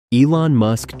Elon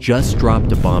Musk just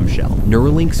dropped a bombshell.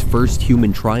 Neuralink's first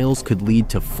human trials could lead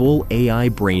to full AI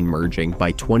brain merging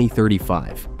by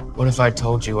 2035. What if I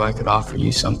told you I could offer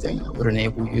you something that would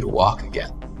enable you to walk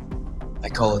again? I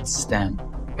call it STEM,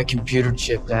 a computer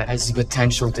chip that has the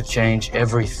potential to change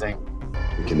everything.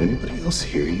 Can anybody else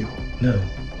hear you? No,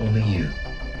 only you.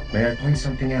 May I point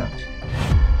something out?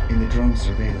 In the drone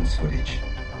surveillance footage.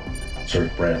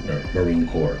 Sir Brantner, Marine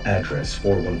Corps, address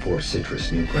 414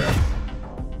 Citrus, New Ground.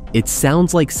 It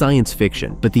sounds like science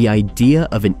fiction, but the idea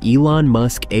of an Elon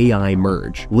Musk AI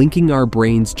merge, linking our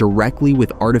brains directly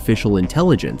with artificial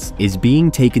intelligence, is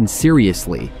being taken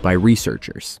seriously by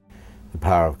researchers. The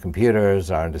power of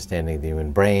computers, our understanding of the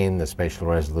human brain, the spatial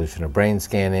resolution of brain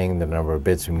scanning, the number of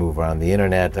bits we move around the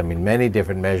internet. I mean, many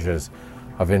different measures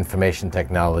of information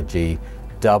technology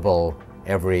double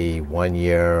every 1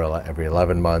 year, or every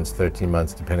 11 months, 13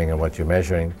 months, depending on what you're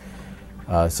measuring.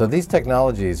 So these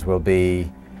technologies will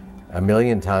be 1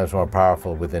 million times more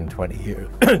powerful within 20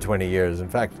 years. In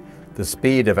fact, the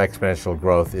speed of exponential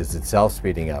growth is itself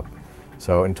speeding up.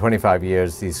 So in 25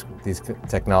 years, these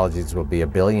technologies will be 1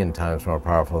 billion times more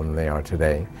powerful than they are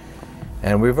today.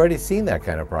 And we've already seen that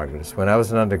kind of progress. When I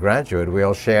was an undergraduate, we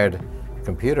all shared a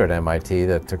computer at MIT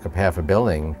that took up half a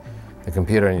building. The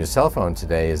computer on your cell phone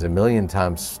today is 1 million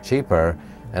times cheaper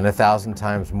and 1,000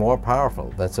 times more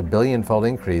powerful. That's a billion-fold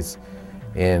increase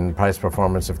in price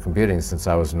performance of computing since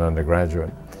I was an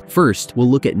undergraduate. First, we'll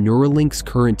look at Neuralink's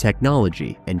current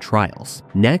technology and trials.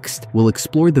 Next, we'll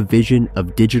explore the vision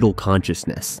of digital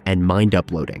consciousness and mind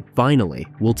uploading. Finally,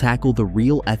 we'll tackle the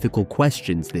real ethical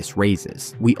questions this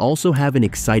raises. We also have an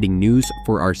exciting news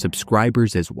for our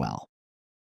subscribers as well.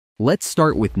 Let's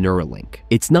start with Neuralink.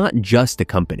 It's not just a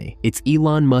company, it's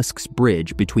Elon Musk's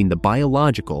bridge between the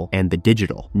biological and the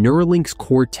digital. Neuralink's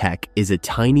core tech is a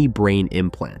tiny brain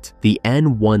implant, the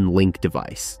N1 Link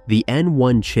device. The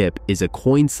N1 chip is a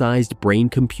coin-sized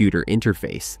brain-computer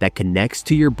interface that connects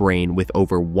to your brain with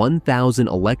over 1,000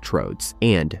 electrodes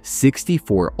and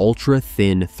 64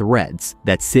 ultra-thin threads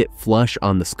that sit flush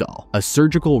on the skull. A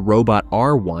surgical robot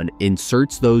R1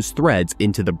 inserts those threads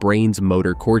into the brain's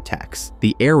motor cortex,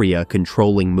 the area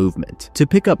controlling movement, to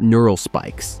pick up neural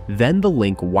spikes. Then the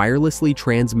link wirelessly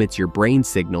transmits your brain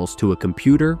signals to a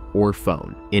computer or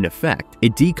phone. In effect,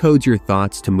 it decodes your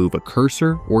thoughts to move a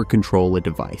cursor or control a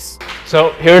device.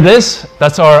 So here it is.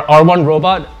 That's our R1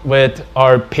 robot with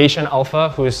our patient Alpha,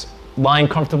 who's lying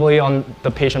comfortably on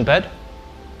the patient bed.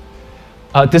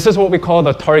 This is what we call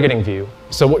the targeting view.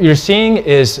 So what you're seeing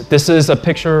is this is a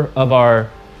picture of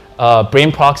our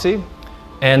brain proxy.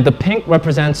 And the pink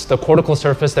represents the cortical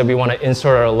surface that we want to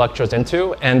insert our electrodes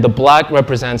into, and the black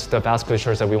represents the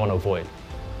vasculatures that we want to avoid.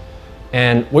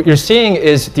 And what you're seeing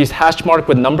is these hash marked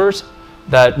with numbers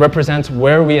that represents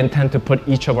where we intend to put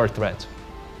each of our threads.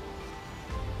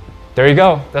 There you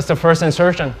go. That's the first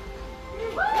insertion.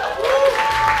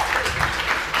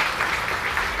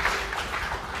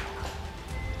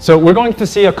 So we're going to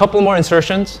see a couple more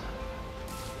insertions.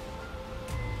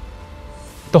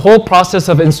 The whole process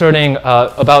of inserting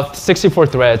about 64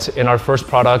 threads in our first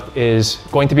product is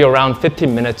going to be around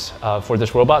 15 minutes for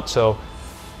this robot. So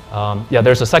yeah,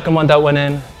 there's a second one that went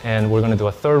in, and we're going to do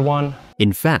a third one.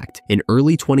 In fact, in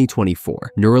early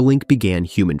 2024, Neuralink began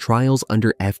human trials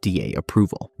under FDA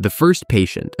approval. The first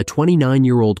patient, a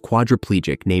 29-year-old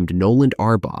quadriplegic named Noland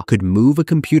Arbaugh, could move a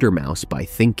computer mouse by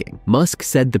thinking. Musk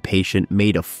said the patient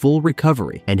made a full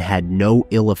recovery and had no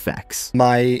ill effects.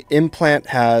 My implant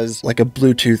has like a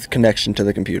Bluetooth connection to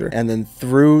the computer, and then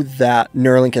through that,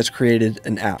 Neuralink has created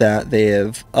an app that they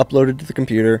have uploaded to the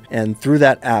computer, and through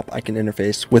that app, I can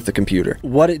interface with the computer.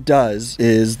 What it does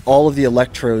is all of the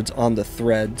electrodes on the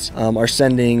threads are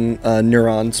sending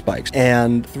neuron spikes,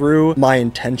 and through my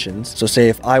intentions, so say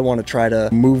if I want to try to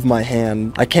move my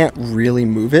hand, I can't really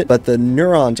move it, but the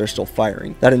neurons are still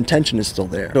firing. That intention is still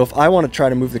there. So if I want to try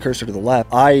to move the cursor to the left,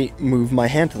 I move my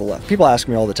hand to the left. People ask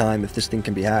me all the time if this thing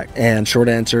can be hacked, and short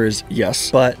answer is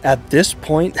yes. But at this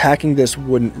point, hacking this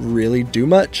wouldn't really do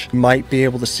much. You might be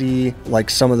able to see like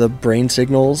some of the brain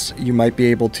signals, you might be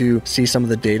able to see some of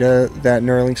the data that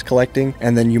Neuralink's collecting,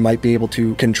 and then you might be able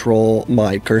to control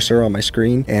my cursor on my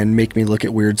screen and make me look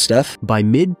at weird stuff. By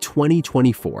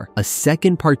mid-2024, a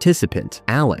second participant,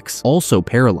 Alex, also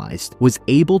paralyzed, was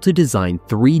able to design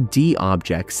 3D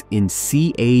objects in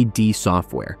CAD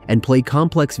software and play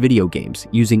complex video games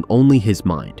using only his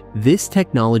mind. This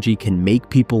technology can make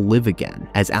people live again,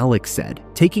 as Alex said.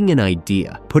 Taking an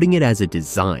idea, putting it as a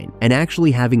design, and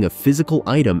actually having a physical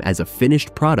item as a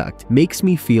finished product makes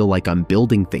me feel like I'm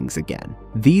building things again.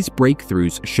 These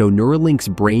breakthroughs show Neuralink's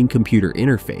brain-computer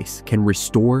interface can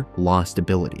restore lost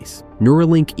abilities.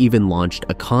 Neuralink even launched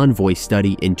a convoy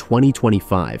study in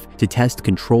 2025 to test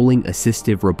controlling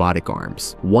assistive robotic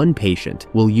arms. One patient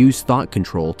will use thought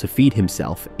control to feed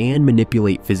himself and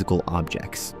manipulate physical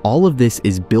objects. All of this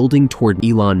is building toward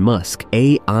Elon Musk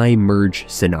AI merge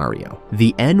scenario.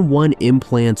 The N1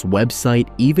 Implants website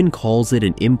even calls it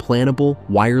an implantable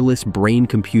wireless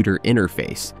brain-computer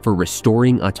interface for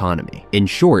restoring autonomy. In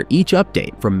short, each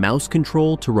update from mouse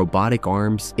control to robotic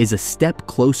arms is a step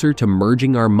closer to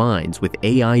merging our minds with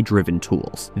AI-driven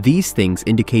tools. These things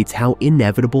indicates how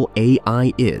inevitable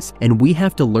AI is, and we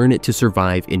have to learn it to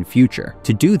survive in future.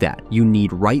 To do that, you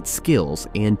need right skills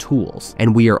and tools,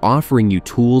 and we are offering you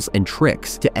tools and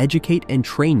tricks to educate and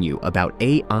train you about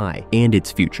AI and its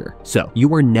future, so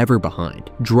you are never behind.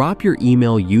 Drop your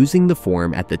email using the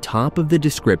form at the top of the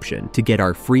description to get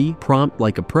our free Prompt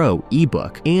Like a Pro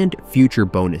ebook and future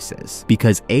bonuses,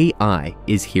 because AI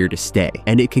is here to stay,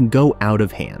 and it can go out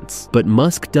of hands. But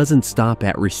Musk doesn't stop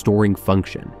at restoring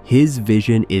function. His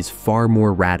vision is far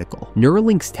more radical.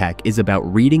 Neuralink's tech is about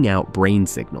reading out brain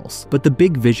signals, but the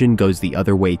big vision goes the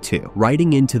other way too,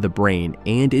 writing into the brain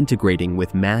and integrating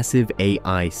with massive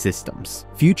AI systems.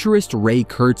 Futurist Ray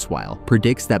Kurzweil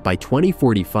predicts that by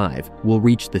 2045, we'll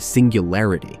reach the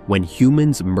singularity, when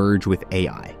humans merge with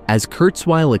AI. As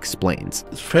Kurzweil explains,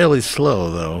 it's fairly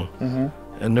slow though,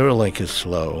 and Neuralink is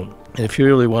slow. And if you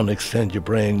really want to extend your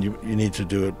brain, you need to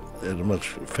do it at a much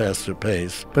faster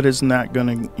pace. But isn't that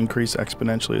going to increase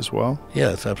exponentially as well?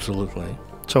 Yes, absolutely.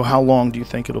 So how long do you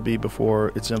think it'll be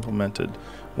before it's implemented?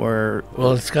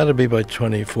 Well, it's got to be by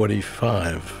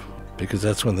 2045, because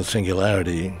that's when the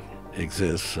singularity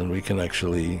exists, and we can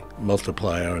actually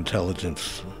multiply our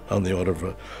intelligence on the order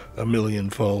of a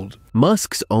millionfold.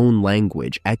 Musk's own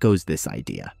language echoes this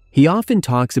idea. He often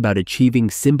talks about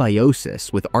achieving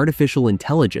symbiosis with artificial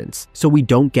intelligence so we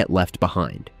don't get left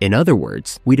behind. In other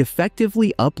words, we'd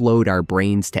effectively upload our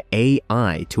brains to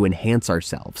AI to enhance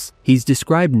ourselves. He's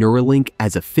described Neuralink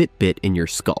as a Fitbit in your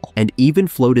skull, and even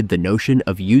floated the notion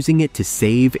of using it to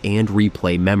save and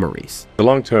replay memories. The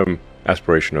long-term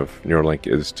aspiration of Neuralink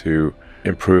is to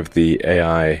improve the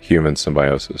AI-human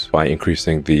symbiosis by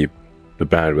increasing the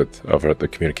bandwidth of the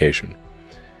communication.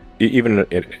 Even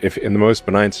if in the most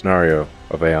benign scenario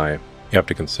of AI, you have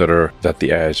to consider that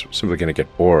the AI is simply going to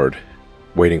get bored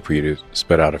waiting for you to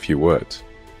spit out a few words.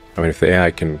 I mean, if the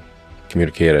AI can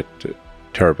communicate at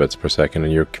terabits per second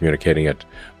and you're communicating at,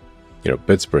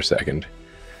 bits per second,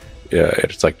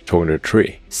 it's like talking to a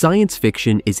tree. Science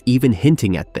fiction is even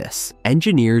hinting at this.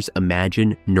 Engineers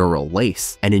imagine neural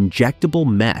lace, an injectable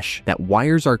mesh that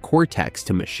wires our cortex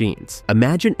to machines.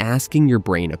 Imagine asking your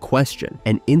brain a question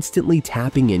and instantly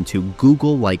tapping into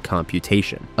Google-like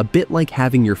computation, a bit like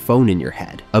having your phone in your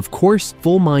head. Of course,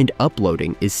 full mind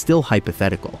uploading is still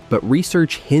hypothetical, but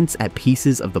research hints at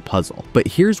pieces of the puzzle. But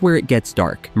here's where it gets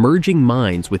dark. Merging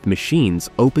minds with machines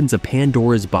opens a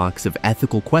Pandora's box of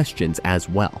ethical questions as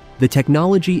well. The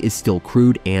technology is still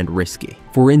crude and risky.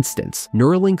 For instance,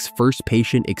 Neuralink's first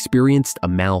patient experienced a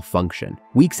malfunction.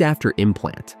 Weeks after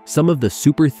implant, some of the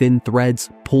super thin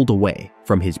threads pulled away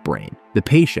from his brain. The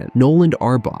patient, Noland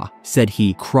Arbaugh, said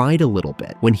he cried a little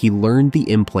bit when he learned the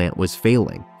implant was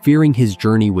failing, fearing his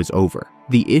journey was over.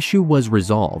 The issue was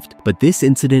resolved, but this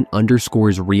incident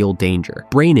underscores real danger.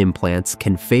 Brain implants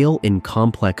can fail in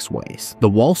complex ways. The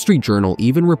Wall Street Journal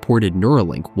even reported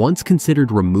Neuralink once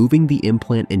considered removing the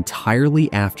implant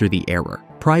entirely after the error.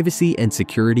 Privacy and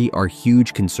security are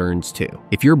huge concerns too.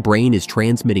 If your brain is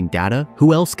transmitting data,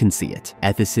 who else can see it?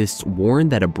 Ethicists warn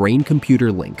that a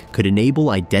brain-computer link could enable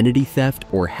identity theft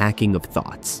or hacking of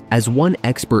thoughts. As one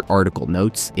expert article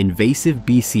notes, invasive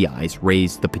BCIs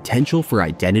raise the potential for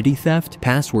identity theft,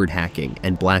 password hacking,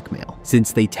 and blackmail,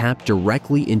 since they tap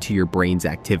directly into your brain's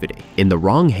activity. In the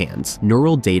wrong hands,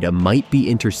 neural data might be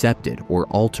intercepted or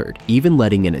altered, even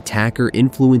letting an attacker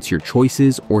influence your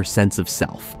choices or sense of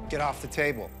self. Get off the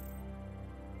table.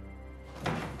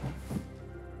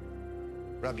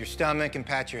 Rub your stomach and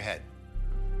pat your head.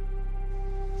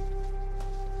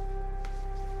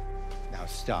 Now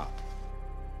stop.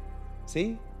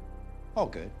 See? All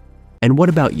good. And what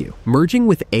about you? Merging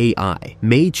with AI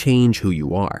may change who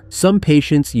you are. Some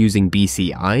patients using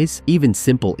BCIs, even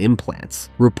simple implants,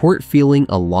 report feeling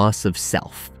a loss of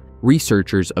self.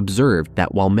 Researchers observed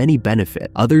that while many benefit,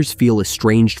 others feel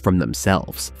estranged from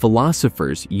themselves.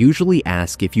 Philosophers usually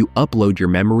ask if you upload your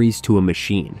memories to a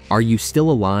machine, are you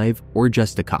still alive or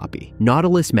just a copy?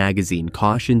 Nautilus magazine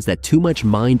cautions that too much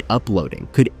mind uploading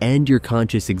could end your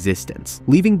conscious existence,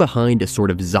 leaving behind a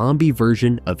sort of zombie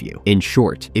version of you. In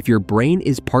short, if your brain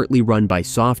is partly run by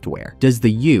software, does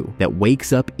the you that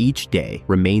wakes up each day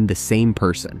remain the same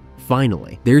person?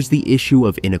 Finally, there's the issue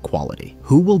of inequality.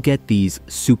 Who will get these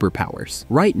superpowers?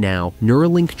 Right now,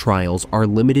 Neuralink trials are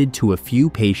limited to a few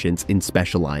patients in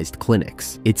specialized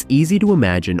clinics. It's easy to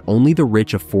imagine only the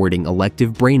rich affording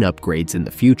elective brain upgrades in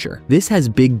the future. This has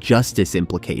big justice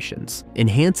implications.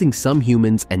 Enhancing some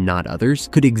humans and not others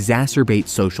could exacerbate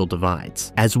social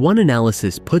divides. As one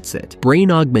analysis puts it,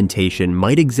 brain augmentation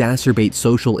might exacerbate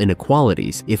social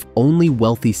inequalities if only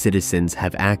wealthy citizens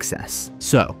have access.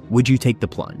 So, would you take the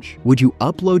plunge? Would you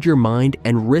upload your mind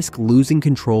and risk losing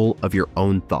control of your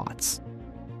own thoughts?